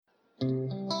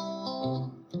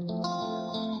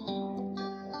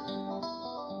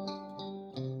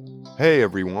Hey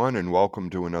everyone, and welcome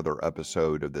to another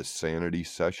episode of the Sanity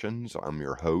Sessions. I'm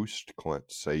your host, Clint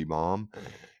Sabom,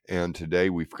 and today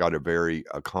we've got a very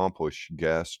accomplished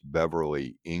guest,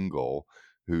 Beverly Engel,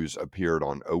 who's appeared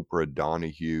on Oprah,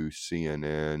 Donahue,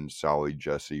 CNN, Sally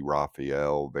Jesse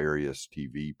Raphael, various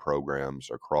TV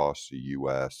programs across the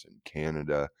U.S. and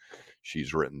Canada.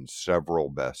 She's written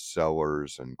several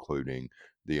bestsellers, including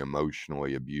The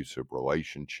Emotionally Abusive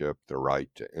Relationship, The Right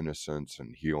to Innocence,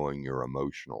 and Healing Your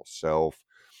Emotional Self.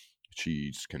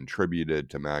 She's contributed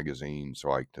to magazines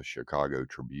like the Chicago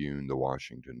Tribune, the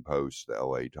Washington Post, the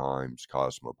LA Times,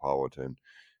 Cosmopolitan,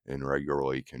 and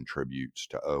regularly contributes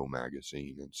to O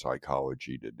Magazine and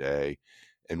Psychology Today.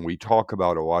 And we talk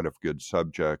about a lot of good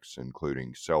subjects,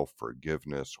 including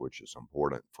self-forgiveness, which is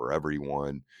important for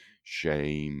everyone,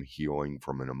 shame, healing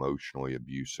from an emotionally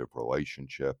abusive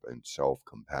relationship, and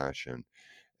self-compassion.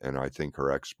 And I think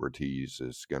her expertise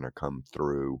is going to come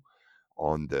through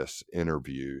on this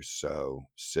interview. So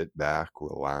sit back,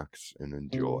 relax, and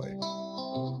enjoy.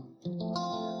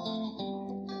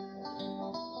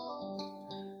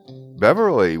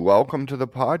 Beverly, welcome to the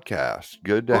podcast.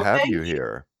 Good to Well, have thank you you.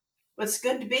 here. It's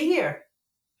good to be here.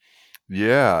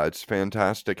 Yeah, it's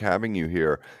fantastic having you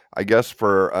here. I guess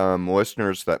for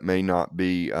listeners that may not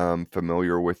be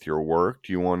familiar with your work,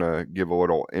 do you want to give a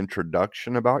little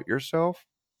introduction about yourself?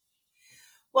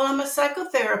 Well, I'm a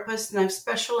psychotherapist and I've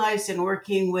specialized in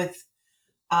working with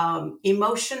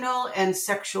emotional and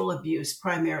sexual abuse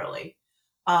primarily.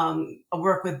 I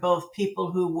work with both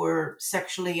people who were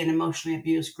sexually and emotionally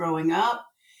abused growing up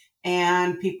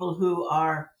and people who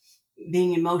are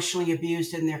being emotionally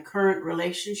abused in their current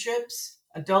relationships,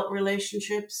 adult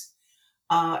relationships,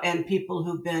 and people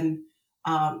who've been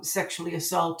sexually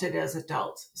assaulted as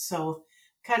adults. So,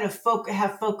 kind of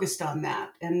have focused on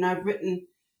that. And I've written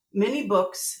many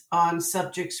books on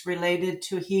subjects related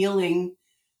to healing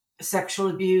sexual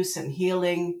abuse and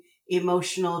healing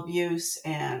emotional abuse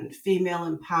and female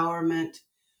empowerment,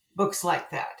 books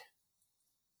like that.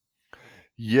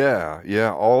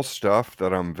 Yeah, all stuff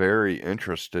that I'm very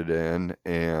interested in,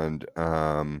 and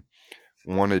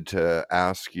wanted to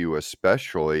ask you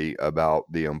especially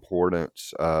about the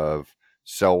importance of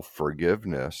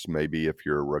self-forgiveness, maybe if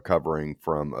you're recovering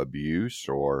from abuse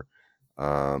or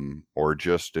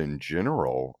just in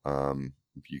general.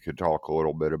 If you could talk a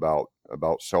little bit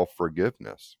about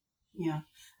self-forgiveness. Yeah.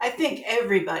 I think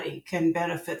everybody can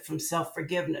benefit from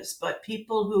self-forgiveness, but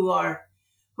people who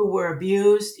were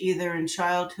abused either in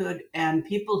childhood and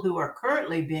people who are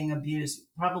currently being abused,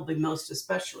 probably most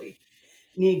especially,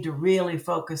 need to really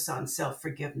focus on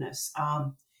self-forgiveness.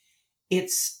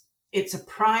 It's it's a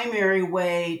primary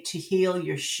way to heal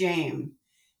your shame.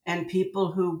 And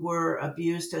people who were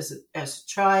abused as a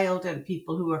child and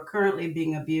people who are currently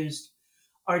being abused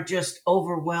are just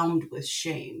overwhelmed with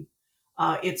shame.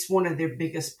 It's one of their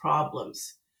biggest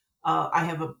problems. I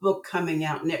have a book coming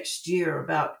out next year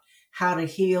about how to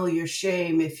heal your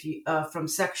shame if you from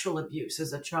sexual abuse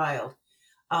as a child.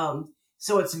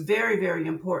 So it's very, very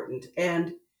important.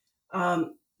 And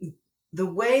um,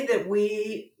 the way that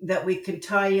we can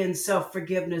tie in self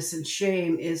forgiveness and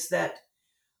shame is that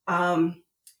um,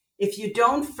 if you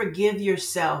don't forgive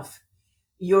yourself,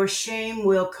 your shame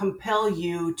will compel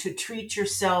you to treat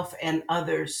yourself and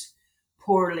others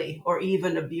poorly or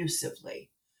even abusively.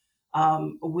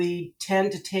 We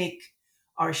tend to take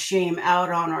our shame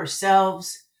out on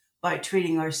ourselves by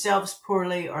treating ourselves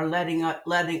poorly or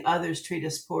letting others treat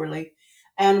us poorly.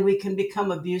 And we can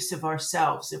become abusive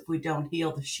ourselves if we don't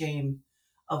heal the shame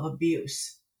of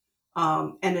abuse.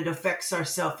 And it affects our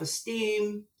self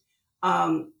esteem.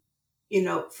 Um,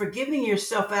 Forgiving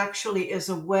yourself actually is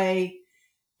a way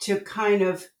to kind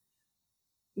of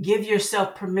give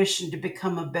yourself permission to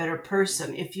become a better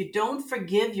person. If you don't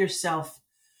forgive yourself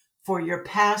for your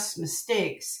past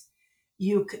mistakes,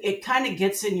 it kind of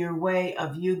gets in your way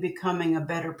of you becoming a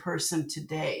better person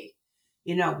today.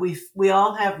 We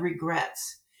all have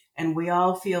regrets and we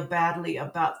all feel badly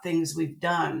about things we've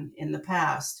done in the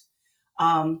past.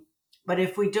 Um, but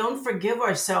if we don't forgive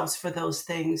ourselves for those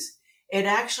things, it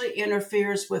actually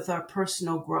interferes with our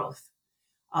personal growth.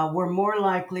 We're more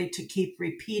likely to keep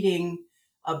repeating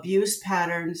abuse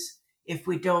patterns if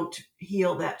we don't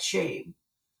heal that shame.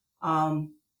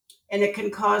 Um, and it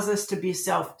can cause us to be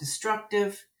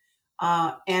self-destructive.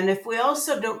 And if we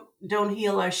also don't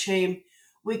heal our shame,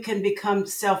 we can become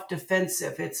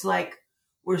self-defensive. It's like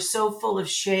we're so full of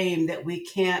shame that we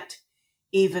can't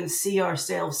even see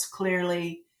ourselves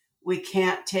clearly. We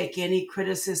can't take any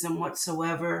criticism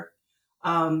whatsoever.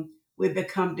 We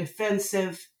become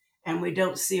defensive and we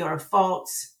don't see our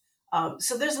faults.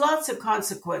 So there's lots of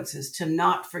consequences to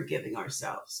not forgiving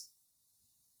ourselves.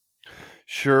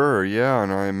 Sure, yeah,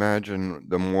 and I imagine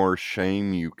the more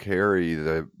shame you carry,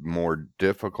 the more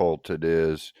difficult it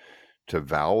is to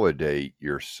validate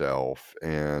yourself,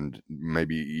 and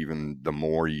maybe even the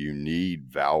more you need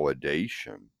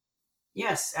validation.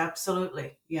 Yes,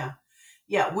 absolutely. Yeah.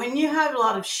 Yeah. When you have a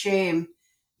lot of shame,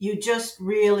 you just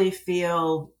really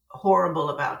feel horrible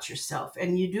about yourself.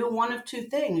 And you do one of two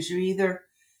things. You either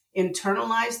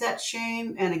internalize that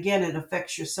shame, and again, it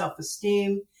affects your self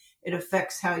esteem, it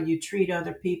affects how you treat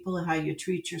other people and how you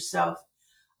treat yourself.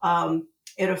 Um,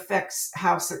 it affects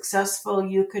how successful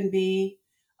you can be.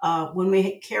 When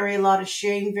we carry a lot of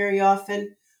shame, very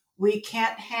often, we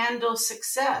can't handle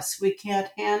success. We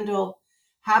can't handle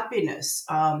happiness.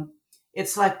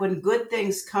 It's like when good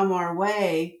things come our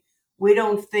way, we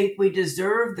don't think we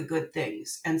deserve the good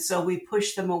things. And so we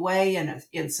push them away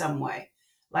in some way.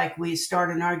 Like we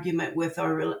start an argument with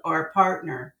our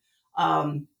partner.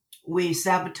 We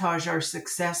sabotage our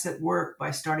success at work by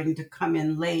starting to come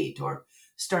in late or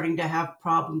starting to have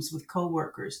problems with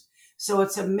coworkers. So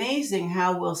it's amazing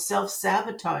how we'll self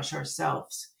sabotage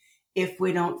ourselves if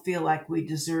we don't feel like we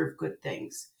deserve good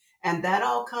things. And that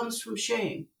all comes from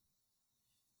shame.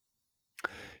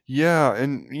 Yeah,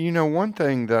 and one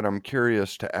thing that I'm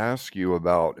curious to ask you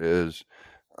about is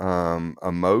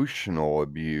emotional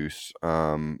abuse,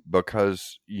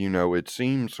 because it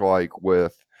seems like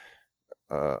with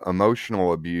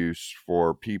emotional abuse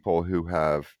for people who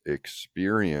have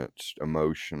experienced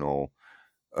emotional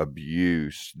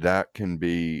abuse, that can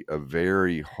be a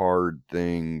very hard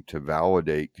thing to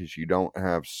validate because you don't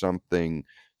have something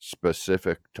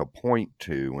specific to point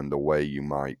to in the way you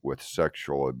might with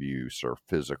sexual abuse or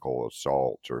physical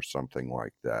assault or something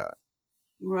like that.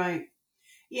 Right.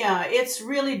 Yeah, it's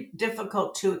really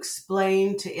difficult to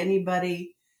explain to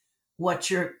anybody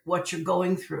what you're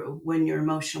going through when you're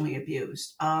emotionally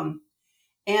abused.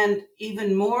 And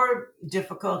even more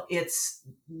difficult, it's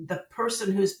the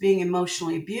person who's being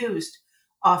emotionally abused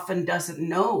often doesn't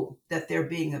know that they're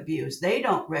being abused. They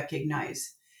don't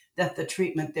recognize that the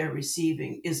treatment they're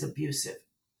receiving is abusive.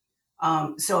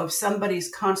 So if somebody's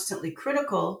constantly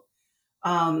critical,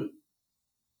 um,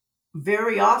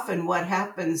 very often what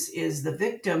happens is the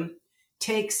victim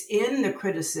takes in the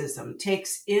criticism,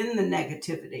 takes in the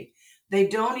negativity. They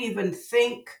don't even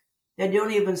think, they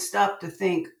don't even stop to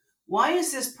think, why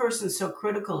is this person so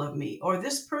critical of me? Or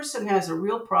this person has a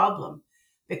real problem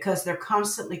because they're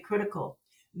constantly critical.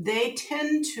 They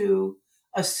tend to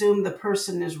assume the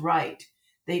person is right.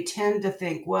 They tend to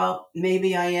think, well,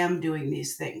 maybe I am doing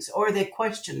these things, or they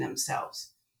question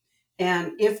themselves.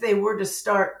 And if they were to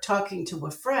start talking to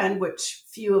a friend, which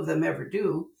few of them ever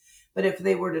do, but if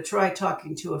they were to try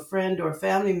talking to a friend or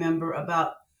family member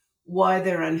about why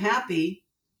they're unhappy,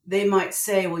 they might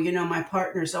say, well, my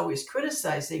partner's always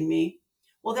criticizing me.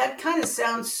 Well, that kind of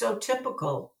sounds so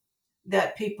typical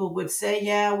that people would say,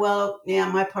 yeah, well,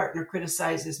 yeah, my partner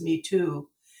criticizes me too.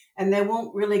 And they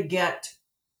won't really get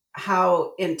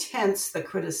how intense the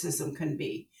criticism can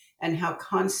be and how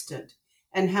constant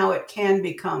and how it can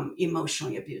become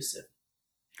emotionally abusive.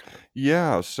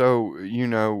 Yeah, so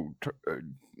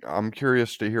I'm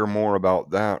curious to hear more about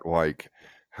that. Like,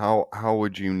 how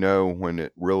would you know when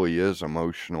it really is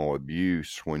emotional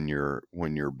abuse when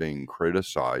you're being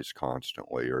criticized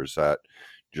constantly, or is that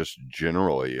just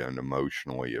generally an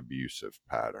emotionally abusive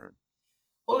pattern?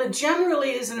 Well, it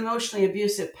generally is an emotionally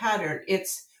abusive pattern.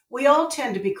 It's we all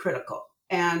tend to be critical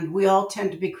and we all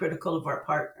tend to be critical of our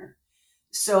partner.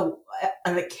 So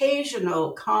an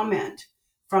occasional comment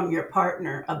from your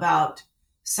partner about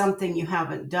something you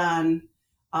haven't done,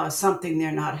 something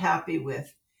they're not happy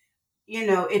with,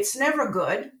 it's never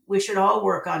good. We should all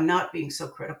work on not being so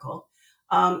critical.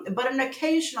 But an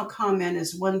occasional comment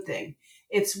is one thing.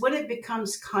 It's when it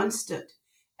becomes constant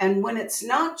and when it's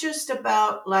not just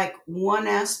about like one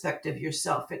aspect of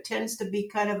yourself, it tends to be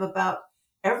kind of about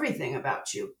everything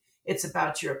about you. It's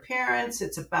about your appearance,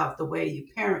 it's about the way you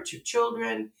parent your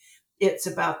children, it's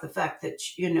about the fact that,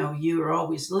 you are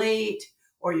always late,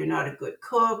 or you're not a good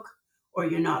cook, or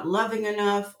you're not loving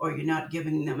enough, or you're not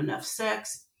giving them enough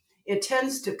sex. It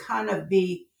tends to kind of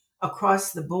be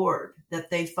across the board that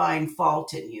they find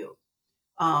fault in you.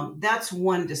 That's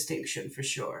one distinction for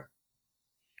sure.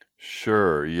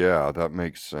 Sure, yeah, that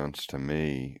makes sense to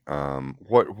me.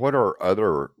 What are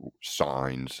other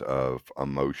signs of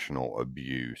emotional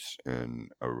abuse in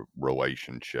a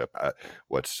relationship?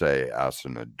 Let's say as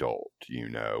an adult,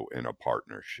 in a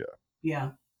partnership.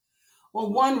 Yeah.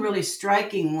 Well, one really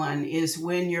striking one is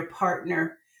when your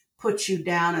partner puts you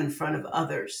down in front of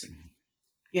others,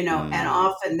 and Mm,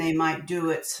 often they might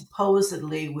do it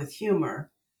supposedly with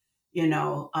humor,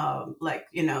 like,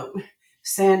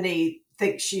 Sandy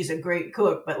thinks she's a great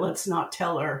cook, but let's not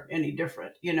tell her any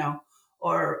different,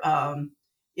 or,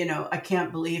 I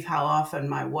can't believe how often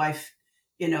my wife,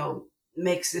 you know,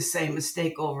 makes the same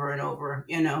mistake over and over,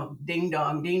 ding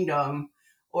dong,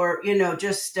 or,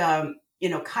 just,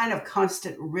 kind of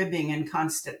constant ribbing and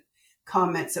constant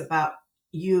comments about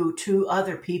you to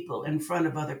other people in front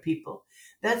of other people.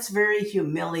 That's very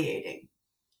humiliating,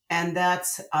 and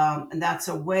that's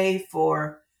a way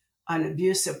for an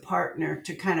abusive partner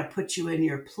to kind of put you in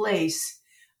your place,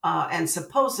 and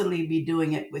supposedly be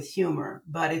doing it with humor,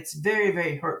 but it's very,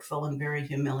 very hurtful and very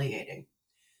humiliating.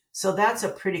 So that's a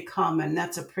pretty common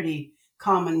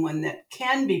one that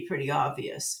can be pretty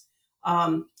obvious.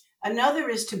 Um, Another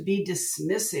is to be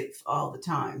dismissive all the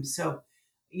time. So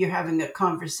you're having a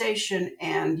conversation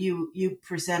and you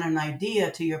present an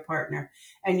idea to your partner,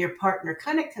 and your partner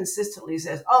kind of consistently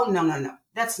says, "Oh, no, no, no,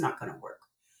 that's not going to work,"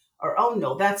 or, "Oh,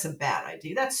 no, that's a bad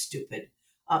idea, that's stupid."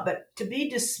 But to be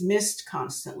dismissed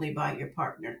constantly by your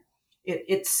partner,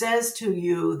 it says to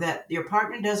you that your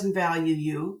partner doesn't value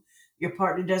you, your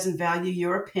partner doesn't value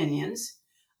your opinions,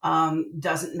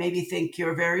 doesn't maybe think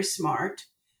you're very smart,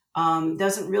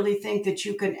 doesn't really think that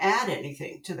you can add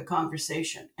anything to the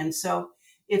conversation. And so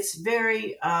it's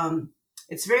very,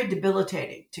 it's very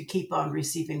debilitating to keep on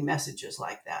receiving messages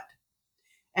like that.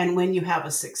 And when you have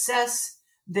a success,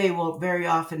 they will very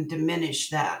often diminish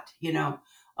that.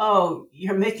 "Oh,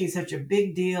 you're making such a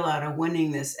big deal out of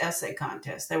winning this essay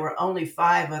contest. There were only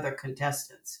five other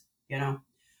contestants, you know.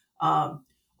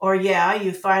 Or, yeah,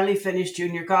 you finally finished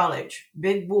junior college.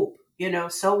 Big whoop,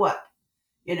 so what?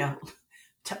 You know,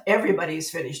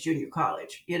 everybody's finished junior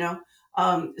college.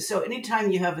 So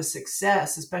anytime you have a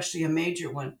success, especially a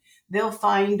major one, they'll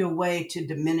find a way to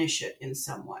diminish it in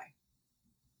some way.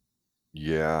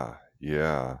 Yeah,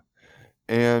 yeah.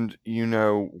 And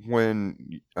when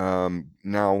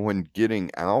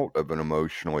getting out of an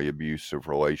emotionally abusive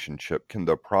relationship, can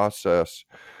the process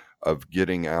of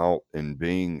getting out and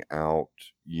being out,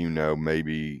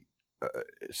 maybe uh,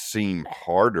 seem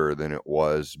harder than it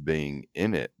was being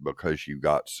in it because you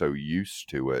got so used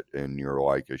to it and you're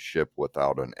like a ship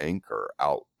without an anchor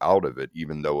out of it,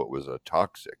 even though it was a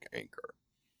toxic anchor?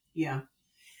 Yeah.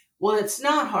 Well, it's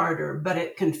not harder, but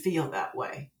it can feel that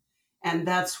way. And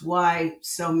that's why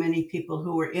so many people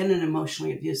who are in an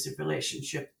emotionally abusive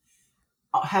relationship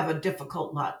have a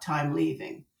difficult lot time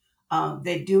leaving.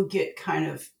 They do get kind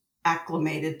of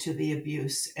acclimated to the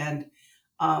abuse, and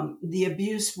the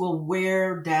abuse will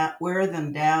wear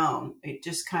them down. It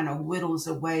just kind of whittles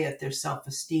away at their self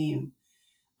esteem,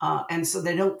 and so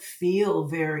they don't feel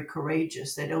very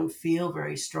courageous. They don't feel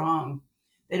very strong.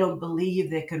 They don't believe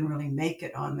they can really make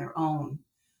it on their own.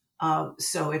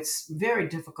 So it's very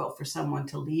difficult for someone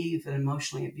to leave an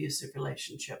emotionally abusive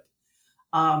relationship.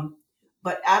 Um,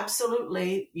 but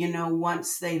absolutely,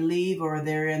 once they leave or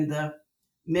they're in the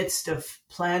midst of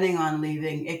planning on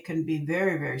leaving, it can be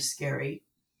very, very scary.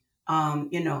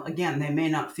 Again, they may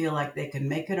not feel like they can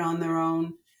make it on their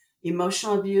own.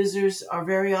 Emotional abusers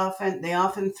they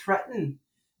often threaten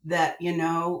that,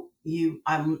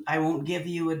 I won't give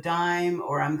you a dime,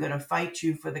 or I'm going to fight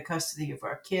you for the custody of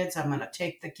our kids. I'm going to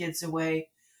take the kids away.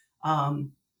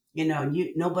 Um,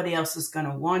 Nobody else is going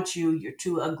to want you. You're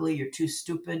too ugly. You're too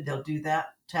stupid. They'll do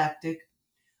that tactic.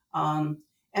 And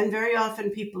very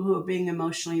often, people who are being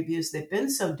emotionally abused, they've been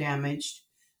so damaged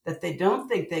that they don't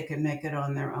think they can make it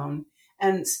on their own.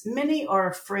 And many are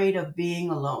afraid of being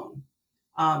alone.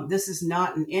 This is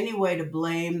not in any way to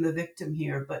blame the victim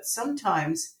here, but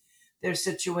sometimes there's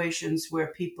situations where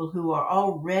people who are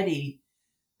already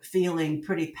feeling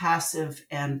pretty passive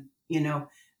and,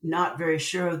 not very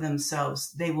sure of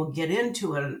themselves, they will get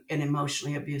into an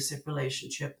emotionally abusive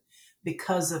relationship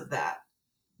because of that.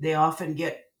 They often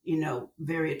get,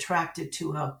 very attracted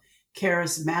to a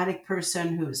charismatic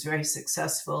person who's very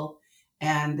successful,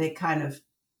 and they kind of,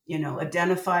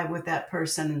 identify with that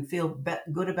person and feel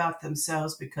good about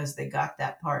themselves because they got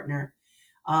that partner.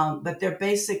 But they're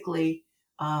basically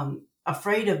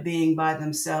afraid of being by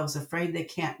themselves, afraid they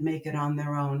can't make it on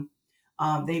their own.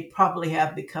 They probably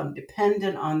have become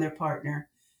dependent on their partner.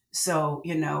 So,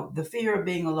 the fear of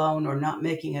being alone or not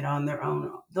making it on their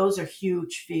own, those are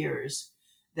huge fears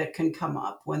that can come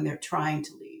up when they're trying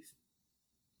to leave.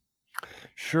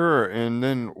 Sure. And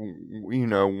then,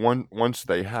 once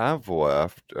they have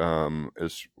left,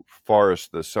 as far as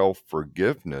the self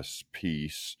forgiveness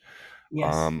piece,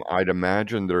 Yes, I'd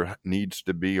imagine there needs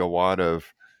to be a lot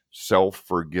of self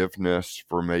forgiveness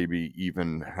for maybe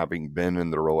even having been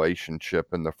in the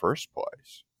relationship in the first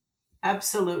place.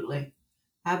 absolutely.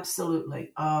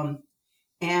 Absolutely.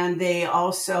 And they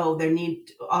also, they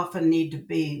often need to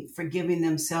be forgiving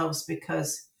themselves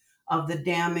because of the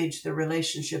damage the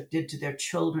relationship did to their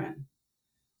children.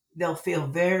 They'll feel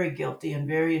very guilty and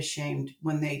very ashamed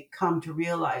when they come to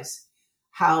realize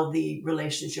how the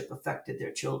relationship affected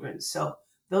their children. So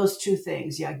those two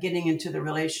things, yeah, getting into the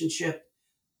relationship,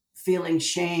 feeling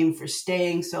shame for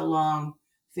staying so long,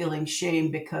 feeling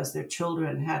shame because their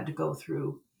children had to go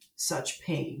through such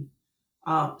pain.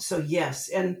 So yes,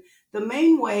 and the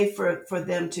main way for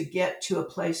them to get to a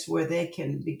place where they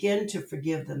can begin to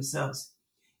forgive themselves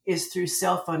is through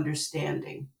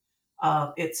self-understanding.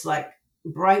 It's like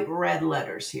bright red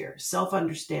letters here,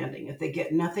 self-understanding. If they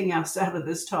get nothing else out of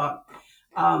this talk,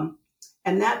 um,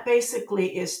 and that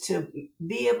basically is to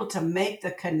be able to make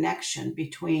the connection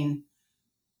between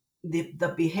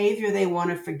the behavior they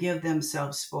want to forgive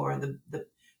themselves for, the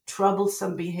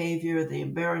troublesome behavior, the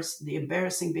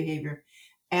embarrassing behavior,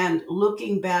 and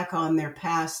looking back on their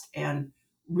past and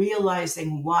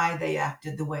realizing why they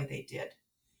acted the way they did.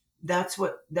 That's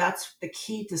the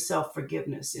key to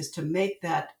self-forgiveness, is to make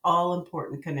that all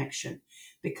important connection,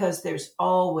 because there's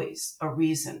always a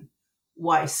reason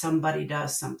why somebody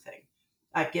does something.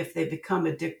 Like if they become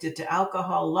addicted to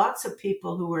alcohol, lots of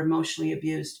people who are emotionally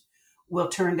abused will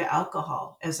turn to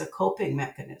alcohol as a coping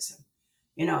mechanism.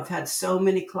 I've had so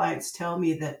many clients tell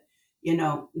me that,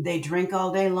 they drink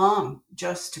all day long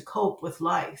just to cope with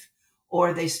life,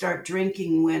 or they start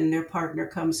drinking when their partner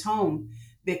comes home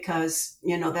because,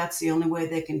 that's the only way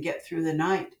they can get through the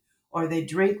night, or they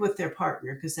drink with their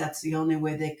partner because that's the only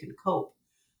way they can cope.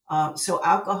 So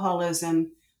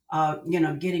alcoholism,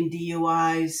 getting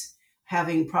DUIs,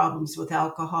 having problems with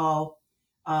alcohol,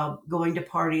 going to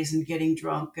parties and getting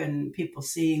drunk and people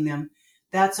seeing them.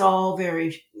 That's all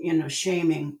very,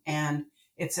 shaming. And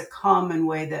it's a common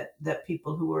way that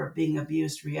people who are being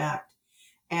abused react.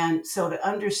 And so to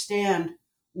understand,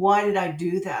 why did I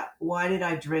do that? Why did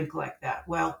I drink like that?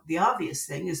 Well, the obvious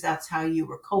thing is that's how you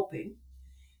were coping,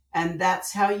 and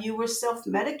that's how you were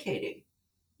self-medicating.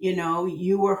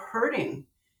 You were hurting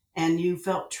and you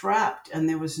felt trapped, and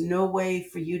there was no way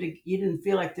for you didn't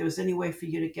feel like there was any way for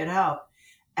you to get out.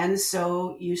 And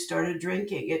so you started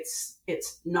drinking.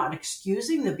 It's not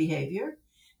excusing the behavior.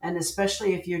 And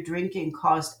especially if your drinking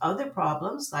caused other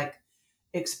problems, like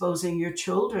exposing your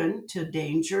children to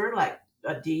danger, like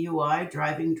a DUI,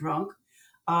 driving drunk.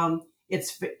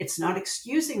 It's not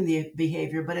excusing the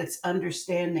behavior, but it's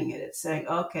understanding it. It's saying,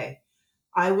 okay,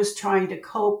 I was trying to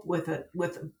cope with a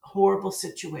horrible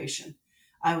situation.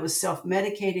 I was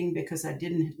self-medicating because I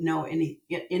didn't know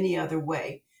any other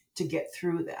way to get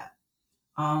through that.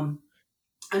 Um,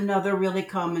 Another really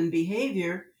common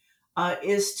behavior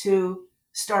is to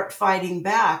start fighting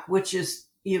back, which is,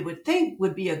 you would think,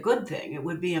 would be a good thing. It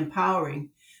would be empowering.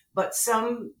 But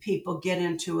some people get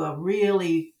into a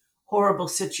really horrible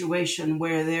situation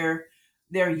where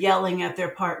they're yelling at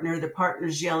their partner, the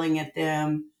partner's yelling at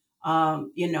them.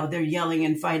 They're yelling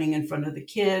and fighting in front of the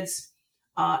kids,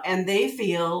 and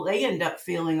they end up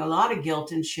feeling a lot of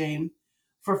guilt and shame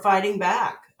for fighting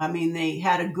back. I mean, they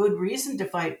had a good reason to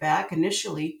fight back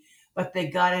initially, but they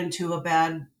got into a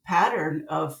bad pattern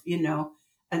of,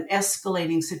 an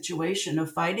escalating situation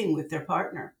of fighting with their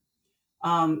partner.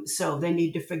 So they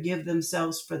need to forgive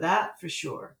themselves for that, for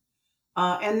sure.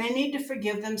 And they need to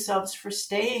forgive themselves for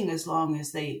staying as long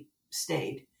as they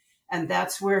stayed. And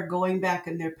that's where going back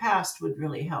in their past would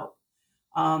really help.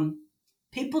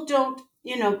 People don't,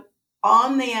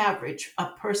 on the average, a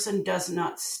person does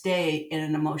not stay in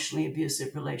an emotionally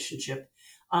abusive relationship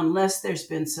unless there's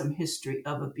been some history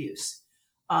of abuse.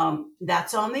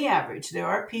 That's on the average. There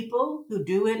are people who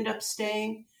do end up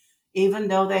staying even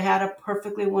though they had a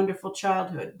perfectly wonderful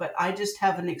childhood, but I just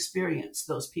haven't experienced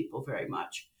those people very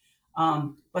much.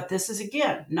 But this is,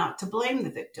 again, not to blame the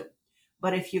victim.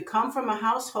 But if you come from a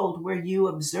household where you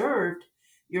observed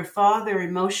your father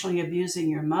emotionally abusing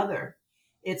your mother,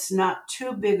 it's not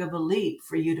too big of a leap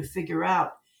for you to figure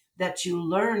out that you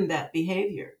learned that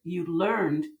behavior. You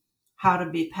learned how to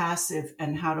be passive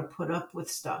and how to put up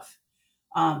with stuff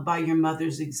by your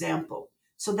mother's example.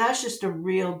 So that's just a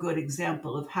real good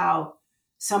example of how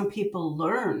some people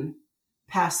learn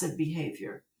passive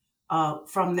behavior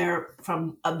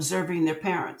from observing their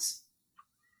parents.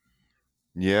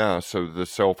 Yeah, so the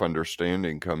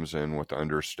self-understanding comes in with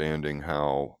understanding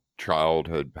how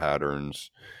childhood patterns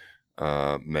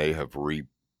may have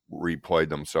replayed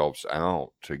themselves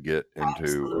out to get into a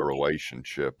Absolutely.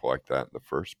 relationship like that in the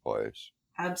first place.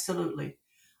 Absolutely.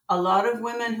 A lot of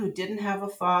women who didn't have a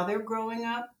father growing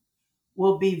up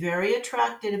will be very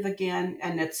attractive again.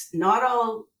 And it's not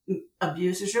all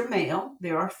abusers are male.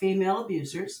 There are female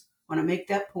abusers. I want to make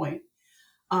that point.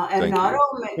 And Thank not you.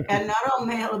 all and not all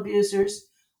male abusers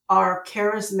are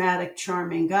charismatic,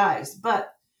 charming guys.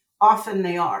 But Often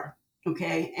they are.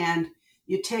 Okay. And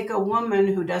you take a woman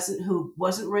who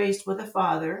wasn't raised with a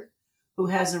father, who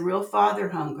has a real father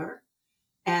hunger,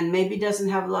 and maybe doesn't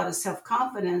have a lot of self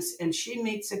confidence, and she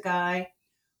meets a guy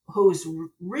who's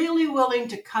really willing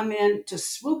to come in, to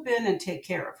swoop in and take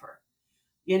care of her.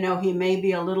 He may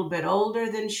be a little bit older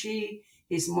than she,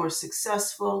 he's more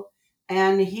successful,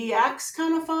 and he acts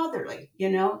kind of fatherly,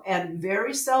 and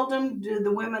very seldom do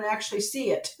the women actually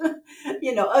see it.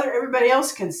 Everybody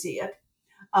else can see it,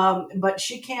 but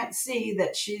she can't see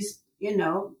that she's,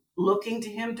 looking to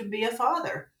him to be a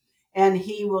father. And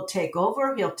he will take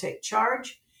over, he'll take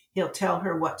charge, he'll tell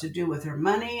her what to do with her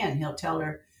money, and he'll tell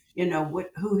her,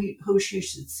 who she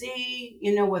should see,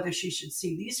 whether she should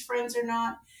see these friends or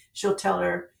not. He'll tell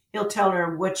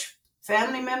her which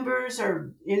family members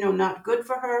are, not good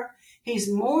for her.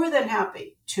 He's more than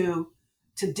happy to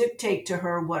dictate to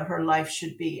her what her life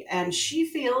should be. And she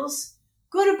feels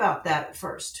good about that at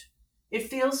first. It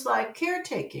feels like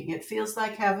caretaking. It feels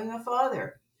like having a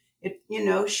father.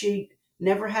 She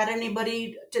never had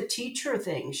anybody to teach her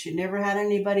things. She never had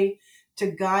anybody to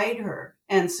guide her.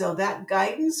 And so that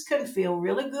guidance can feel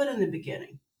really good in the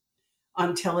beginning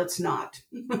until it's not.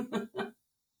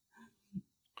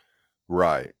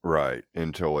 Right, right.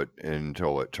 Until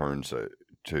it turns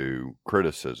to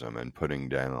criticism and putting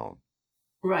down.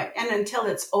 Right. And until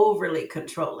it's overly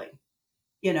controlling.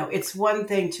 It's one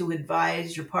thing to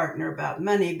advise your partner about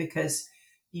money because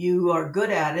you are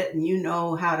good at it and you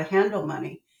know how to handle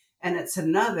money. And it's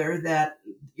another that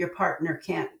your partner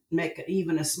can't make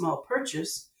even a small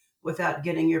purchase without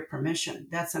getting your permission.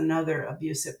 That's another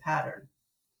abusive pattern,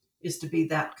 is to be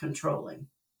that controlling.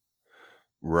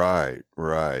 Right,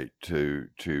 right.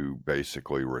 To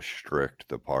basically restrict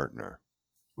the partner.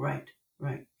 Right,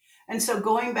 right. And so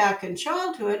going back in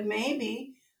childhood,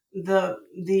 maybe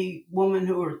the woman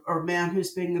or man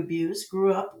who's being abused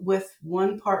grew up with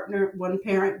one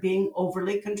parent being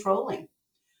overly controlling,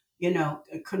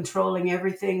 controlling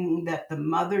everything that the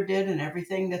mother did and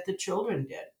everything that the children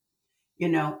did,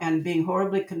 and being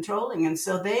horribly controlling. And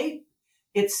so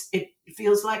it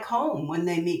feels like home when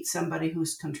they meet somebody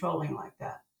who's controlling like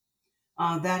that.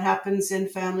 That happens in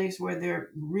families where they're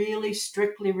really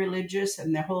strictly religious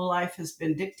and their whole life has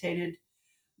been dictated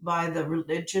by the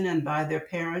religion and by their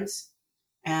parents.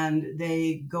 And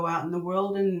they go out in the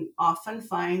world and often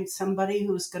find somebody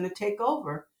who's going to take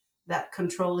over that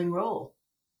controlling role.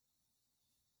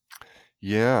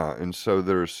 Yeah, and so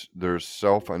there's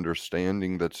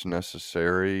self-understanding that's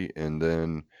necessary, and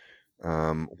then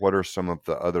what are some of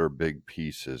the other big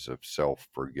pieces of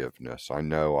self-forgiveness? I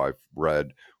know I've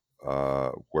read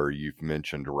where you've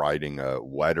mentioned writing a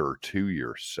letter to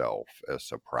yourself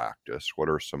as a practice. What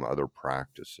are some other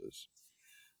practices?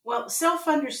 Well, self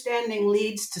understanding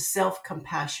leads to self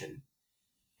compassion.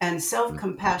 And self Mhm.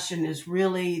 compassion is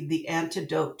really the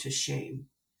antidote to shame.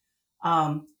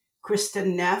 Um,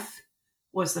 Kristen Neff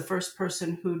was the first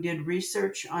person who did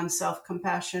research on self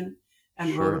compassion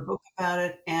and wrote a Sure. book about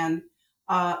it. And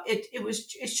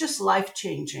it's just life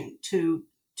changing to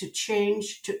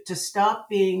change, to stop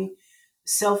being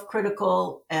self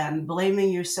critical and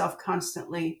blaming yourself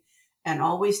constantly and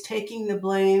always taking the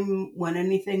blame when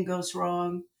anything goes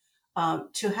wrong,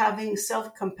 to having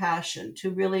self compassion,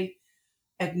 to really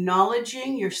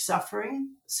acknowledging your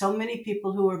suffering. So many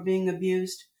people who are being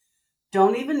abused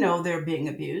don't even know they're being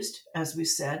abused, as we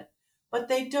said, but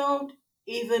they don't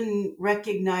even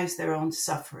recognize their own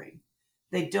suffering.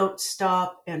 They don't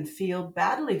stop and feel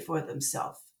badly for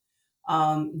themselves.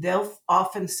 They'll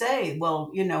often say,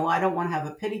 well, I don't want to have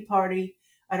a pity party.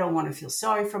 I don't want to feel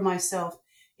sorry for myself.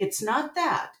 It's not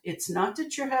that. It's not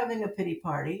that you're having a pity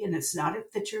party, and it's not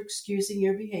that you're excusing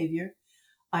your behavior,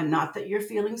 and not that you're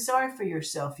feeling sorry for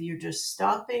yourself. You're just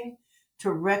stopping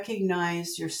to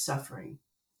recognize your suffering.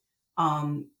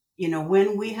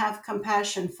 When we have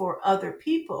compassion for other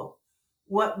people,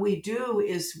 what we do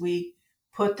is we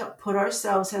put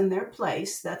ourselves in their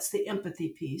place. That's the empathy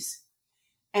piece,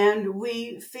 and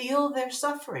we feel their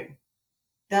suffering.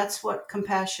 That's what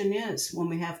compassion is when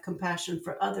we have compassion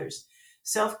for others.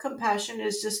 Self compassion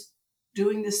is just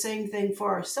doing the same thing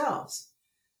for ourselves,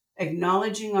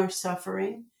 acknowledging our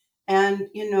suffering and,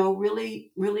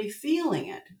 really, really feeling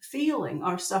it, feeling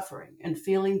our suffering and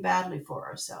feeling badly for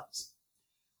ourselves.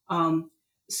 Um,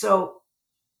 so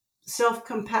self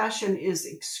compassion is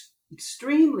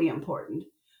extremely important,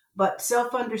 but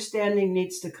self understanding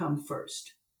needs to come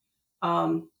first.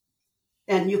 Um,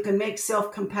 and you can make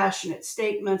self compassionate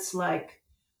statements like,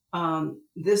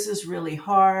 this is really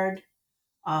hard.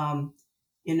 Um,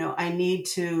 I need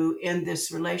to end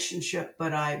this relationship,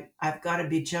 but I've got to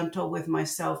be gentle with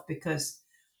myself because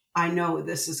I know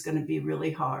this is going to be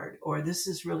really hard, or this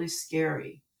is really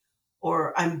scary,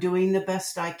 or I'm doing the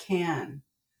best I can.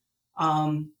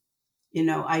 Um,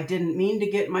 I didn't mean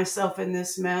to get myself in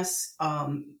this mess,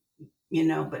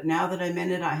 but now that I'm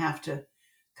in it, I have to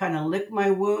kind of lick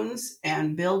my wounds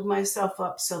and build myself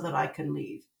up so that I can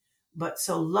leave. But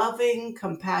so loving,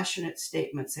 compassionate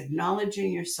statements,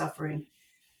 acknowledging your suffering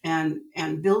and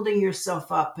building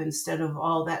yourself up instead of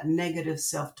all that negative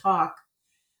self-talk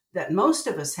that most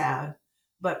of us have,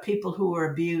 but people who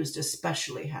are abused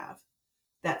especially have.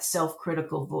 That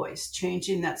self-critical voice,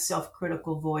 changing that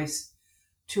self-critical voice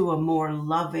to a more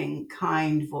loving,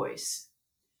 kind voice.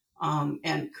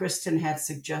 And Kristen had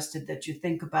suggested that you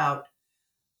think about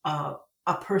uh,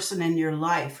 a person in your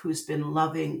life who's been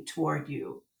loving toward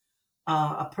you,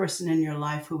 a person in your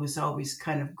life who was always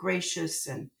kind of gracious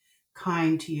and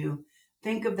kind to you.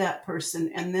 Think of that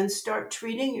person and then start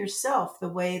treating yourself the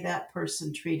way that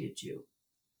person treated you.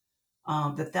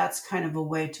 That's kind of a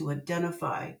way to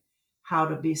identify how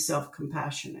to be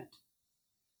self-compassionate.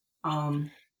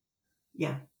 Um,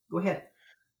 yeah, go ahead.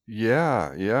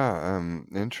 Yeah, yeah,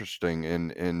 interesting,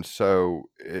 and so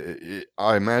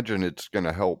I imagine it's going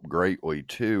to help greatly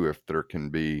too if there can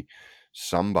be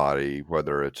somebody,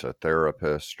 whether it's a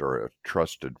therapist or a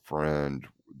trusted friend,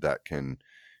 that can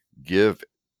give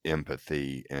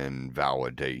empathy and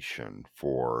validation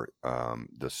for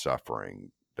the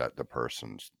suffering that the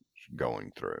person's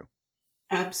going through.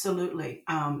 Absolutely.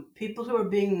 People who are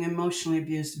being emotionally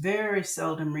abused very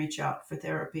seldom reach out for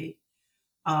therapy.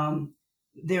 Um,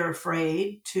 they're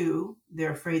afraid to.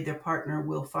 They're afraid their partner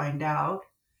will find out.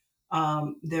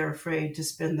 They're afraid to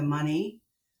spend the money.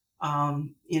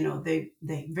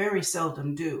 They very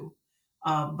seldom do.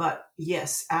 But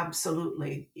yes,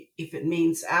 absolutely. If it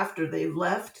means after they've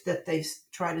left that they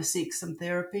try to seek some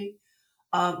therapy,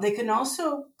 they can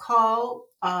also call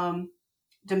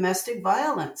domestic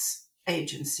violence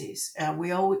agencies.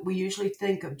 We usually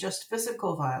think of just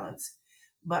physical violence,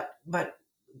 but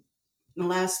in the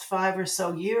last 5 or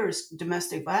so years,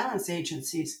 domestic violence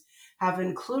agencies have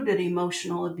included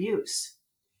emotional abuse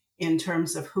in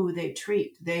terms of who they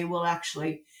treat. They will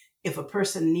actually, if a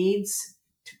person needs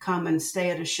to come and stay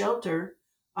at a shelter,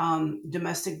 most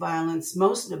domestic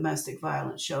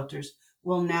violence shelters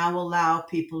will now allow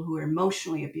people who are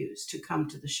emotionally abused to come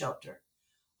to the shelter.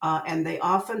 And they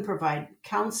often provide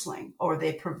counseling or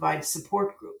they provide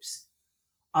support groups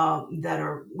that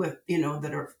are with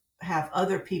that are have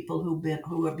other people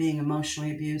who are being emotionally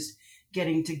abused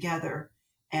getting together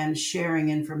and sharing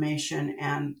information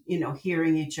and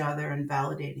hearing each other and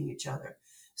validating each other.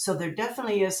 So there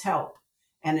definitely is help,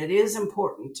 and it is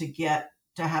important to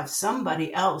have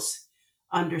somebody else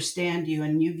understand you.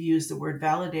 And you've used the word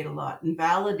validate a lot, and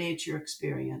validate your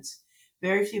experience.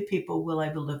 Very few people will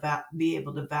be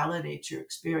able to validate your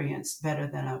experience better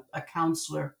than a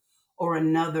counselor or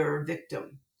another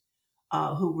victim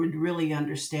who would really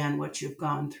understand what you've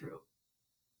gone through.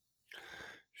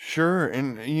 Sure,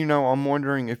 and I'm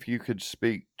wondering if you could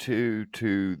speak to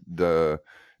the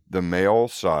male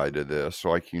side of this.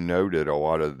 Like you noted, a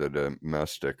lot of the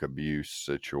domestic abuse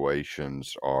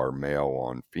situations are male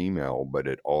on female, but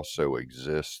it also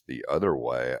exists the other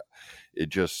way. It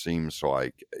just seems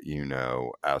like,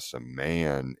 as a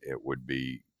man, it would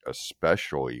be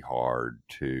especially hard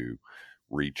to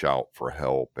reach out for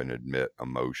help and admit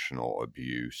emotional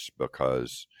abuse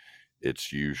because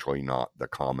it's usually not the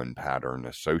common pattern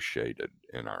associated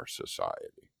in our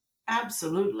society.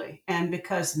 Absolutely. And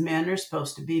because men are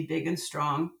supposed to be big and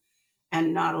strong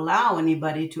and not allow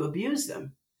anybody to abuse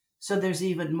them. So there's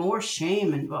even more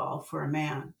shame involved for a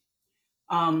man.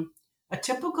 Um, a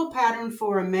typical pattern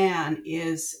for a man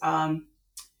is, we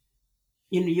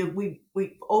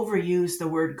overuse the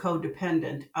word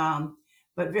codependent,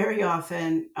 but very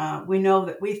often we know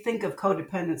that we think of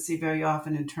codependency very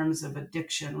often in terms of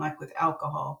addiction, like with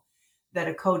alcohol, that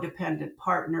a codependent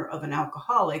partner of an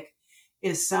alcoholic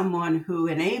is someone who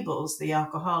enables the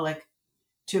alcoholic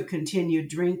to continue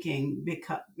drinking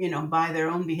because, by their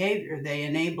own behavior, they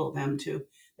enable them to,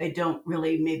 they don't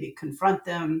really maybe confront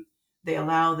them. They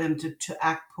allow them to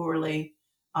act poorly.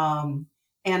 Um,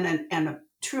 and a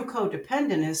true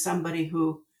codependent is somebody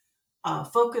who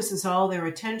focuses all their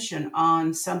attention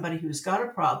on somebody who's got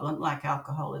a problem like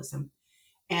alcoholism.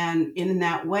 And in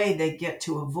that way, they get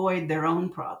to avoid their own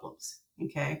problems.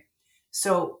 Okay.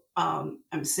 So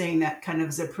I'm saying that kind of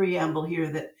as a preamble here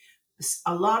that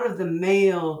a lot of the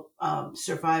male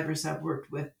survivors I've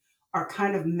worked with are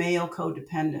kind of male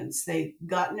codependents. They've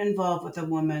gotten involved with a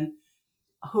woman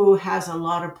who has a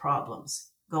lot of problems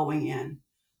going in.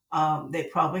 They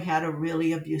probably had a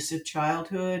really abusive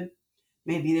childhood.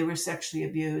 Maybe they were sexually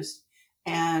abused.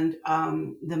 And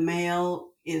the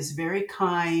male is very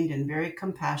kind and very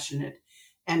compassionate,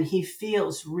 and he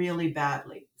feels really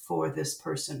badly for this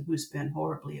person who's been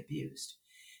horribly abused.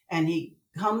 And he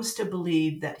comes to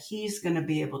believe that he's going to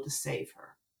be able to save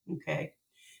her. Okay.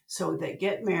 So they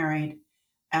get married.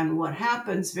 And what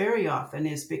happens very often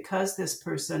is because this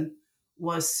person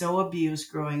was so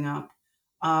abused growing up,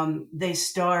 they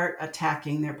start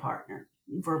attacking their partner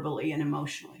verbally and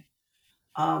emotionally.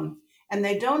 Um, and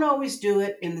they don't always do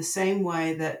it in the same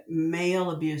way that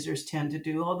male abusers tend to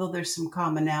do, although there's some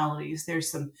commonalities.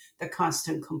 There's the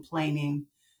constant complaining,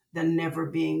 the never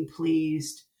being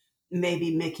pleased,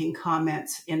 maybe making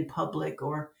comments in public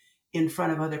or in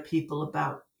front of other people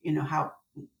about, how,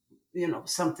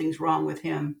 something's wrong with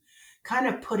him, kind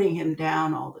of putting him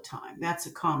down all the time. That's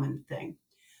a common thing.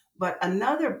 But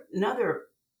another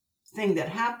thing that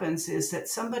happens is that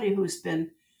somebody who's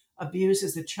been abused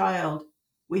as a child,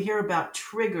 we hear about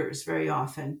triggers very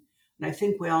often, and I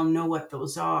think we all know what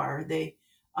those are. The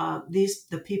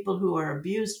people who are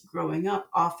abused growing up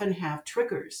often have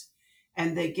triggers,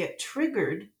 and they get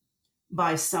triggered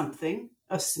by something,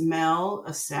 a smell,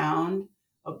 a sound,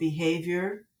 a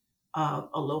behavior, a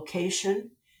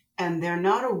location, and they're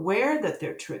not aware that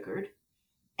they're triggered,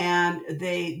 and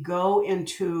they go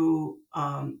into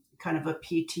kind of a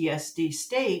PTSD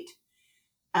state,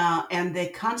 and they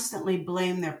constantly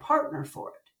blame their partner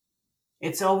for it.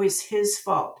 It's always his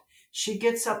fault. She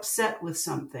gets upset with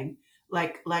something,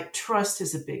 like trust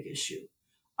is a big issue.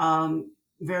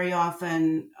 Very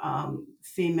often,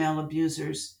 female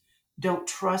abusers don't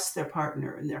trust their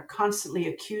partner, and they're constantly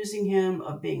accusing him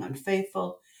of being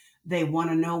unfaithful. They want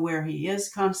to know where he is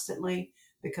constantly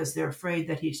because they're afraid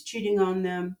that he's cheating on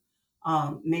them.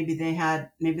 Maybe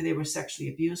they were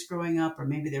sexually abused growing up, or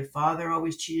maybe their father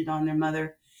always cheated on their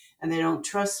mother, and they don't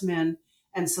trust men,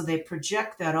 and so they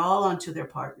project that all onto their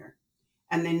partner,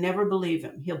 and they never believe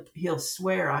him. He'll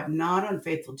swear, "I'm not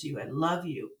unfaithful to you. I love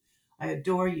you. I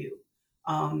adore you,"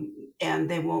 and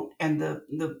they won't. And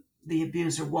the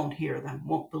abuser won't hear them,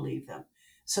 won't believe them.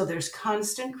 So there's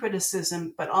constant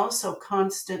criticism, but also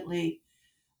constantly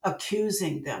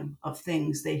accusing them of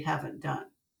things they haven't done.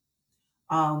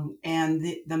 And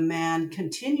the man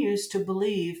continues to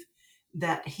believe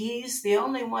that he's the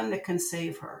only one that can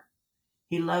save her.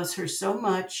 He loves her so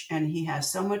much, and he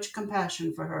has so much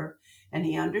compassion for her, and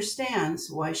he understands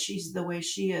why she's the way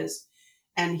she is,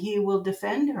 and he will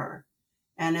defend her.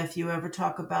 And if you ever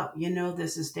talk about,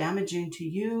 this is damaging to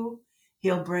you,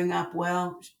 he'll bring up,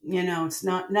 well, it's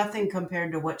not nothing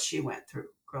compared to what she went through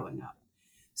growing up.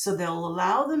 So they'll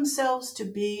allow themselves to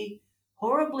be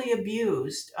horribly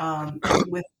abused,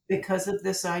 because of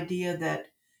this idea that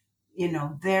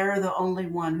they're the only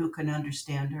one who can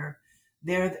understand her.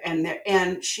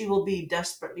 And she will be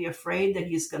desperately afraid that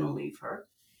he's going to leave her.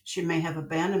 She may have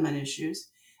abandonment issues,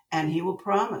 and he will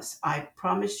promise, "I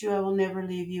promise you I will never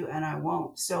leave you, and I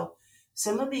won't." So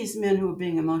some of these men who are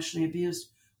being emotionally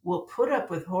abused will put up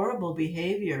with horrible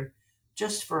behavior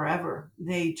just forever.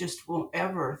 They just won't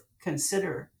ever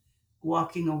consider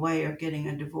walking away or getting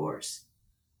a divorce.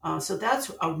 So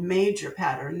that's a major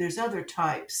pattern. There's other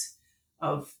types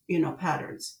of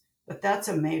patterns, but that's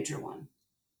a major one.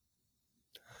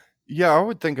 Yeah, I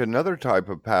would think another type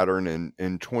of pattern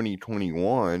in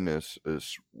 2021 is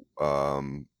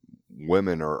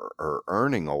women are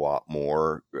earning a lot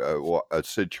more. A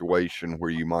situation where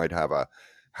you might have a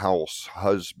house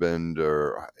husband,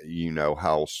 or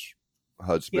house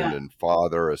husband Yeah, and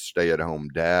father, a stay-at-home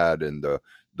dad, and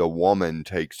the woman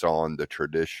takes on the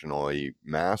traditionally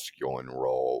masculine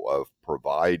role of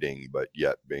providing, but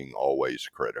yet being always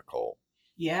critical.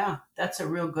 yeah, that's a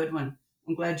real good one.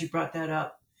 I'm glad you brought that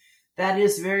up. That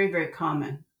is very, very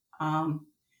common. Um,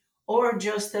 or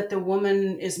just that the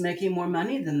woman is making more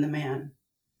money than the man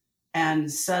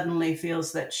and suddenly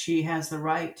feels that she has the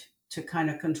right to kind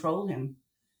of control him.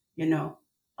 You know,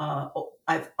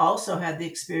 I've also had the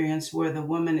experience where the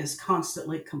woman is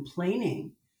constantly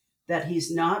complaining that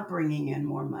he's not bringing in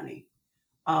more money,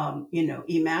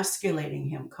 emasculating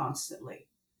him constantly.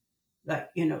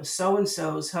 Like, so and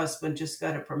so's husband just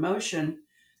got a promotion,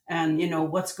 and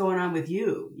what's going on with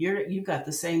you? You've got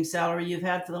the same salary you've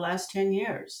had for the last 10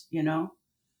 years.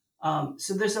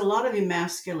 So there's a lot of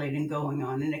emasculating going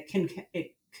on, and it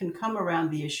can come around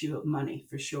the issue of money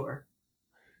for sure.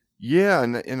 Yeah,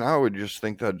 and I would just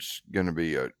think that's gonna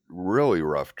be a really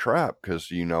rough trap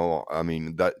because, I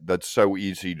mean, that's so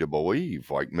easy to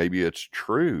believe. Like, maybe it's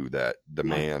true that the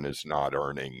Yeah, man is not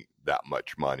earning that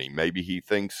much money. Maybe he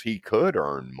thinks he could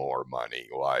earn more money,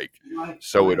 like, right,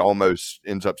 so it right. almost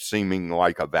ends up seeming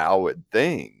like a valid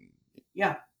thing.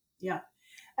 Yeah, yeah.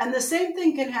 And the same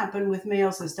thing can happen with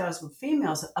males as does with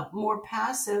females, a more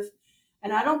passive,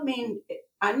 and I don't mean,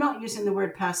 I'm not using the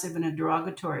word passive in a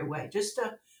derogatory way, just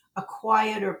a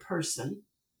quieter person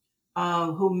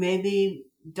who maybe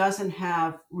doesn't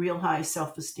have real high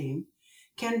self esteem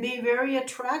can be very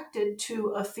attracted to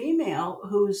a female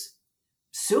who's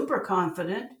super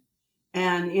confident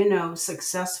and,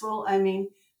 successful. I mean,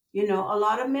 a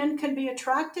lot of men can be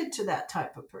attracted to that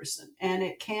type of person, and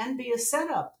it can be a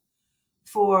setup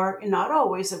for, not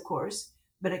always, of course,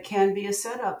 but it can be a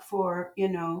setup for,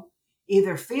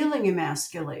 either feeling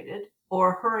emasculated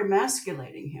or her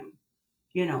emasculating him,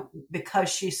 because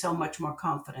she's so much more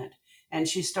confident and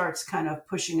she starts kind of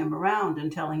pushing him around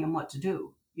and telling him what to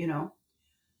do.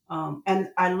 And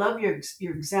I love your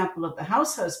example of the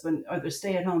house husband or the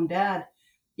stay at home dad.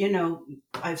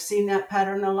 I've seen that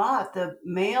pattern a lot. The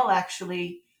male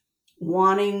actually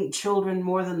wanting children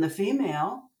more than the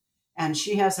female, and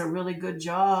she has a really good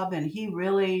job, and he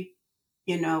really,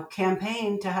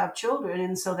 campaigned to have children,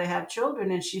 and so they have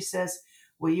children, and she says,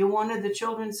 well, you wanted the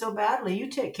children so badly, you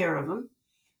take care of them.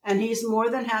 And he's more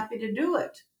than happy to do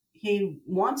it. He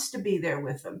wants to be there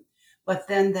with them. But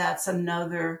then that's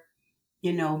another,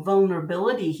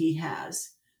 vulnerability he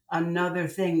has. Another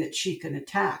thing that she can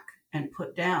attack and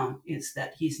put down is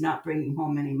that he's not bringing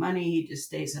home any money. He just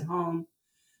stays at home.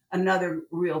 Another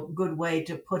real good way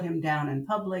to put him down in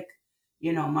public.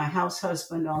 My house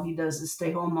husband, all he does is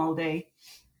stay home all day,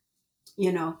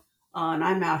 and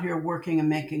I'm out here working and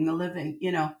making a living.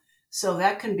 So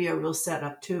that can be a real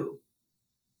setup too.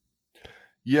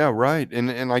 Yeah, right.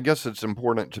 And I guess it's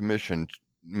important to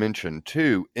mention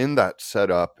too, in that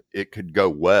setup, it could go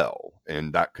well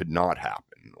and that could not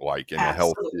happen. Like in a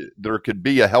Absolutely. there could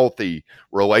be a healthy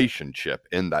relationship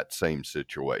in that same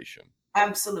situation.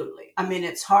 Absolutely. I mean,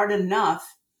 it's hard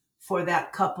enough for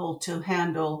that couple to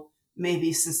handle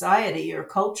maybe society or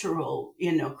cultural,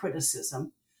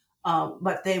 criticism.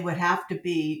 But they would have to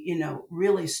be,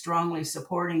 really strongly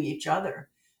supporting each other,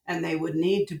 and they would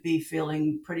need to be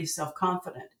feeling pretty self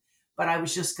confident. But I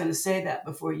was just going to say that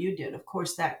before you did. Of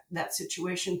course, that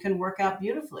situation can work out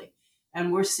beautifully,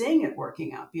 and we're seeing it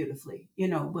working out beautifully,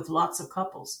 with lots of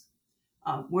couples.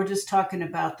 We're just talking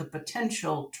about the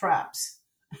potential traps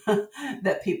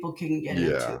that people can get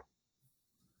into. Yeah.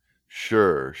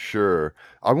 Sure, sure.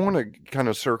 I want to kind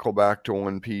of circle back to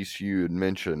one piece you had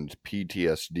mentioned,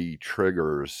 PTSD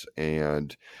triggers,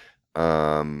 and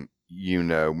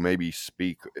maybe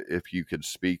speak if you could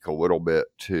speak a little bit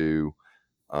to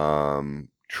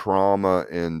trauma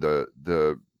and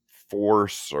the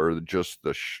force or just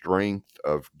the strength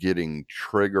of getting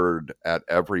triggered at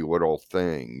every little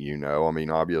thing. I mean,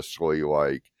 obviously,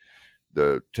 like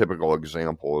the typical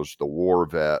example is the war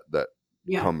vet that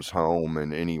Yeah, comes home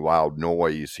and any loud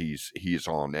noise he's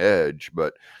on edge,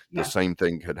 but the yeah, same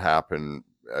thing could happen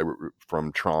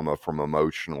from trauma, from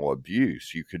emotional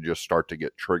abuse. You could just start to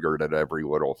get triggered at every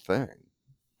little thing.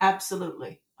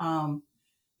 absolutely.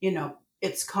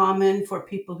 It's common for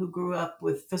people who grew up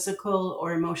with physical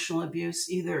or emotional abuse,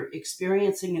 either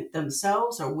experiencing it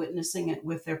themselves or witnessing it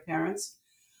with their parents,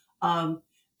 um,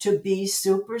 to be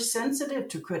super sensitive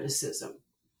to criticism.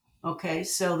 Okay,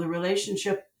 so the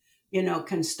relationship,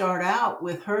 can start out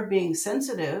with her being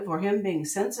sensitive or him being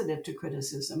sensitive to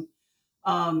criticism.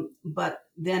 But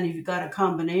then if you've got a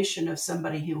combination of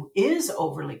somebody who is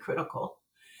overly critical,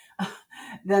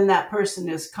 then that person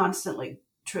is constantly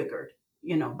triggered,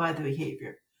 by the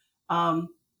behavior. Um,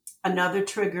 Another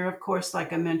trigger, of course,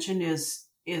 like I mentioned, is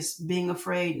being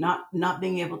afraid, not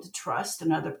being able to trust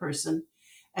another person,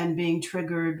 and being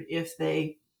triggered if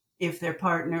their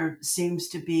partner seems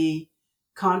to be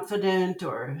confident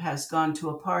or has gone to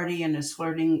a party and is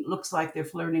flirting, looks like they're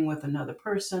flirting with another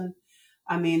person.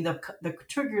 I mean, the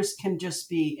triggers can just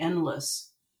be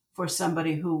endless for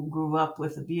somebody who grew up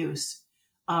with abuse.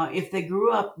 If they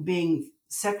grew up being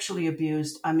sexually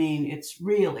abused, I mean, it's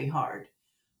really hard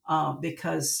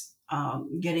because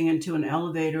getting into an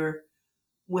elevator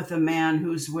with a man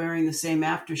who's wearing the same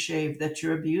aftershave that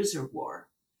your abuser wore,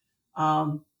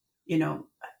 um, you know,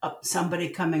 somebody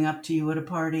coming up to you at a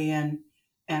party and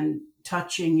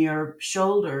touching your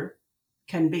shoulder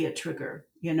can be a trigger.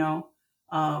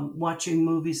 Watching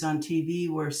movies on TV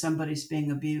where somebody's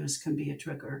being abused can be a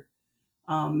trigger.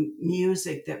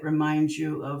 Music that reminds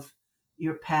you of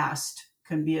your past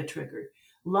can be a trigger.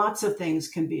 Lots of things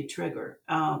can be a trigger.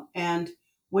 And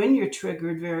when you're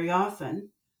triggered, very often,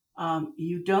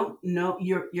 you don't know,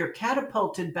 you're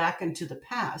catapulted back into the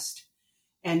past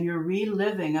and you're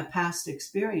reliving a past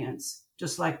experience,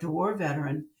 just like the war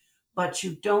veteran, but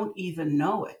you don't even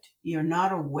know it. You're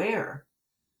not aware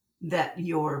that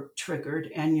you're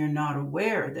triggered and you're not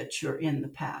aware that you're in the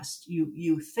past.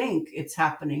 You think it's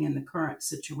happening in the current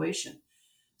situation.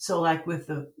 So, like with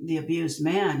the abused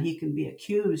man, he can be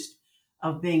accused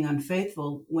of being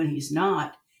unfaithful when he's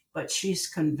not, but she's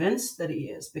convinced that he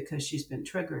is because she's been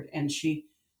triggered and she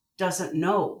doesn't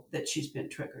know that she's been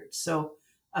triggered. So,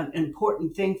 an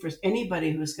important thing for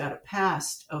anybody who's got a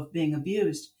past of being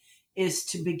abused is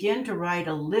to begin to write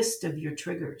a list of your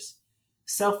triggers.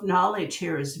 Self knowledge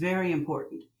here is very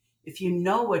important. If you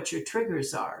know what your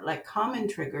triggers are, like common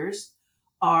triggers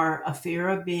are a fear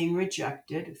of being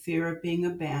rejected, a fear of being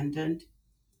abandoned,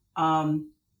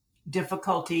 um,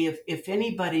 difficulty if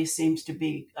anybody seems to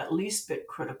be at least a bit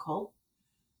critical.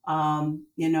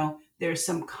 There's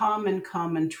some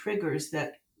common triggers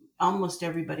that almost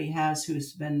everybody has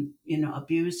who's been,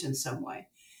 abused in some way.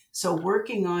 So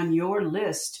working on your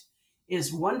list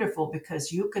is wonderful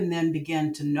because you can then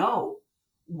begin to know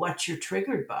what you're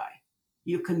triggered by.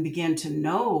 You can begin to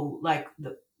know, like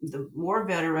the war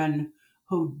veteran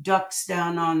who ducks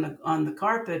down on the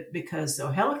carpet because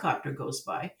a helicopter goes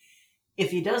by.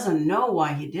 If he doesn't know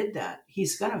why he did that,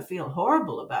 he's going to feel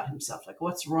horrible about himself. Like,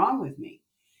 what's wrong with me?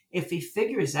 If he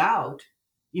figures out,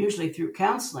 usually through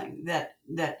counseling,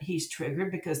 that he's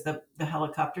triggered because the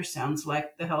helicopter sounds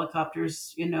like the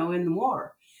helicopters, in the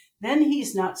war, then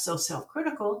he's not so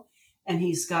self-critical and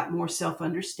he's got more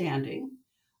self-understanding.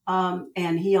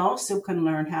 And he also can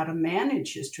learn how to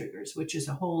manage his triggers, which is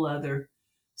a whole other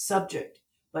subject.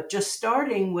 But just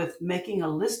starting with making a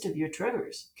list of your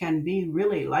triggers can be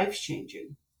really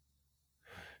life-changing.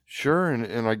 Sure,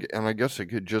 and I guess it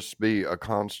could just be a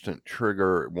constant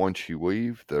trigger once you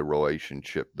leave the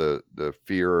relationship. The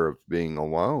fear of being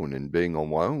alone, and being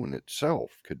alone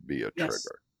itself could be a Yes.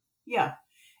 trigger. Yeah.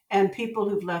 And people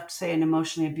who've left, say, an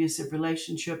emotionally abusive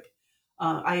relationship,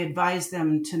 I advise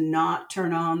them to not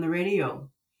turn on the radio.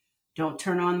 Don't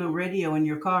turn on the radio in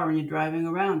your car when you're driving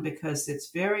around because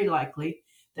it's very likely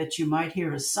that you might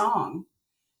hear a song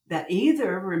that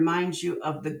either reminds you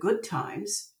of the good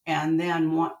times and then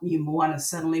you want to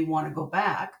suddenly want to go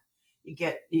back. You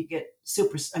get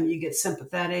super. I mean, you get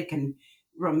sympathetic and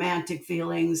romantic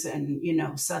feelings, and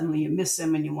suddenly you miss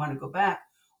him and you want to go back.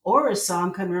 Or a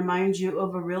song can remind you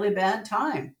of a really bad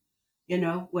time,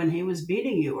 when he was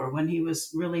beating you or when he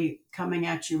was really coming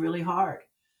at you really hard.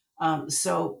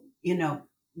 So,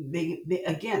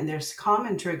 again, there's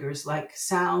common triggers like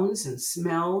sounds and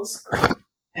smells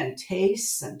and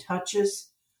tastes and touches.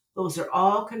 Those are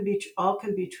all can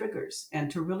be triggers, and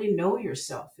to really know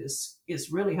yourself is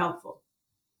really helpful.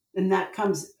 And that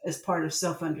comes as part of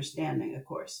self understanding, of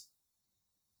course.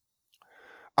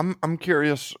 I'm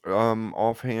curious,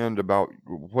 offhand, about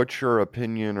what's your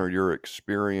opinion or your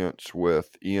experience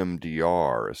with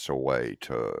EMDR as a way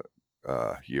to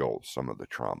heal some of the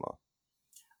trauma.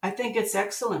 I think it's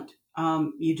excellent.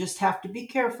 You just have to be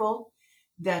careful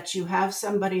that you have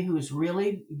somebody who's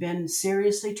really been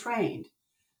seriously trained.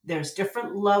 There's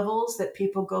different levels that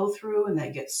people go through and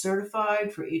they get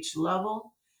certified for each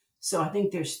level. So I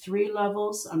think there's 3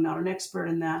 levels. I'm not an expert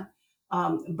in that.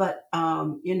 But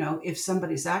if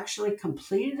somebody's actually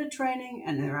completed a training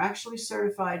and they're actually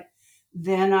certified,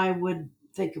 then I would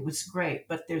think it was great.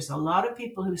 But there's a lot of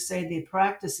people who say they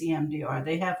practice EMDR.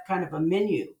 They have kind of a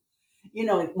menu.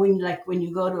 When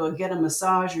you go to get a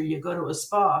massage or you go to a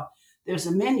spa, there's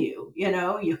a menu.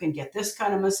 You can get this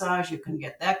kind of massage, you can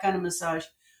get that kind of massage.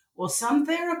 Well, some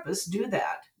therapists do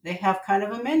that. They have kind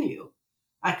of a menu.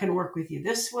 I can work with you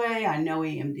this way. I know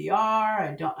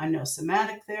EMDR. I know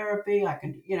somatic therapy. I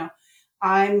can,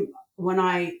 I'm when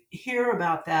I hear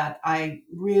about that, I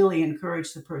really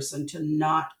encourage the person to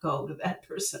not go to that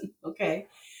person. Okay.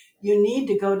 You need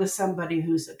to go to somebody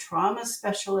who's a trauma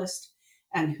specialist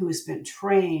and who's been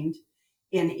trained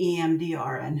in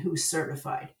EMDR and who's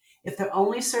certified. If they're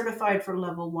only certified for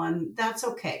level 1, that's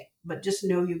okay. But just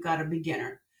know you've got a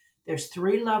beginner. There's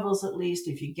 3 levels at least.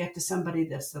 If you get to somebody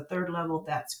that's the 3rd level,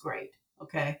 that's great.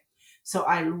 Okay. So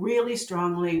I really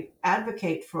strongly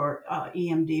advocate for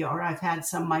EMDR. I've had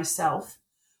some myself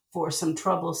for some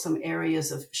troublesome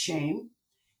areas of shame,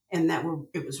 and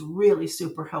it was really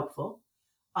super helpful.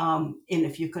 And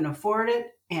if you can afford it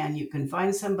and you can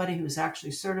find somebody who's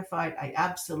actually certified, I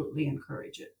absolutely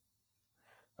encourage it.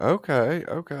 Okay,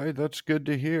 okay, that's good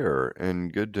to hear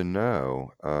and good to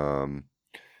know.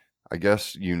 I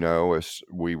guess, as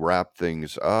we wrap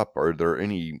things up, are there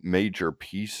any major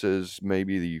pieces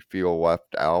maybe that you feel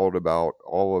left out about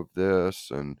all of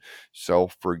this and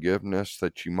self forgiveness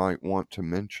that you might want to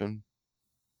mention?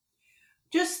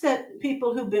 Just that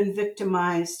people who've been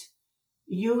victimized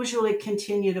usually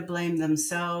continue to blame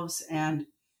themselves and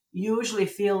usually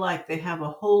feel like they have a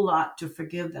whole lot to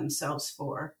forgive themselves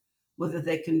for, whether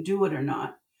they can do it or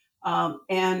not.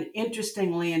 And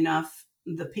interestingly enough,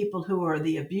 the people who are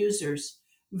the abusers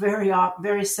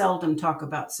very seldom talk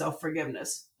about self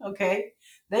forgiveness. Okay,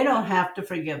 they don't have to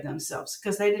forgive themselves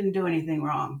because they didn't do anything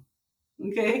wrong.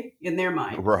 Okay, in their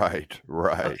mind. Right,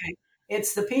 right. Okay.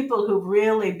 It's the people who've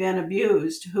really been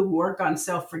abused who work on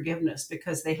self forgiveness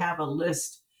because they have a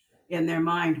list in their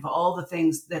mind of all the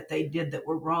things that they did that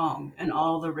were wrong and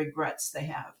all the regrets they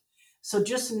have. So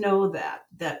just know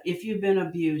that if you've been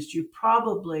abused, you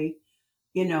probably,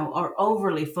 are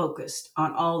overly focused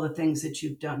on all the things that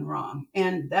you've done wrong.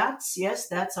 And that's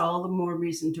all the more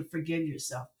reason to forgive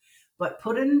yourself. But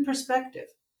put it in perspective.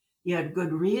 You had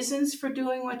good reasons for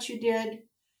doing what you did.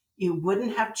 You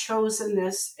wouldn't have chosen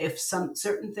this if some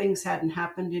certain things hadn't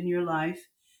happened in your life.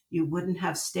 You wouldn't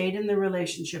have stayed in the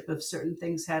relationship if certain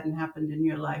things hadn't happened in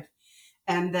your life.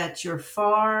 And that you're a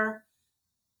far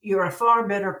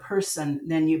better person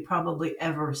than you probably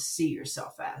ever see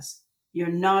yourself as. You're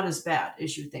not as bad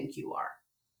as you think you are.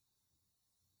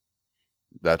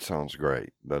 That sounds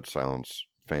great. That sounds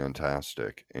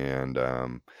fantastic. And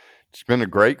it's been a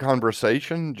great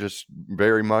conversation. Just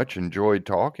very much enjoyed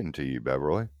talking to you,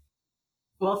 Beverly.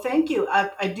 Well, thank you.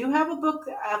 I do have a book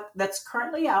that's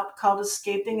currently out called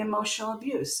Escaping Emotional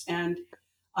Abuse. And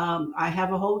I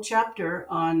have a whole chapter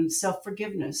on self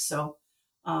forgiveness. So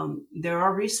there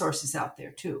are resources out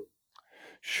there too.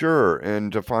 Sure.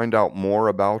 And to find out more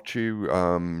about you,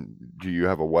 do you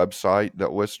have a website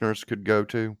that listeners could go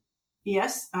to?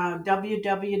 Yes,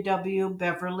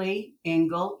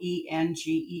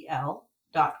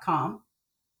 www.beverlyengel.com. And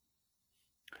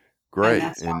Great.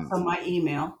 that's And also my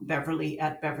email,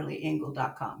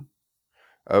 beverly@beverlyengel.com.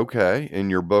 okay. And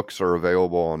your books are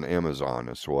available on Amazon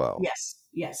as well. Yes,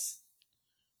 yes.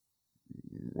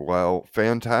 Well,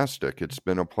 fantastic. It's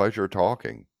been a pleasure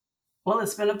talking. Well,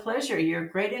 it's been a pleasure. You're a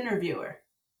great interviewer.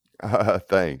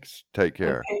 Thanks. Take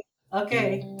care.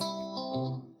 Okay.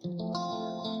 Okay.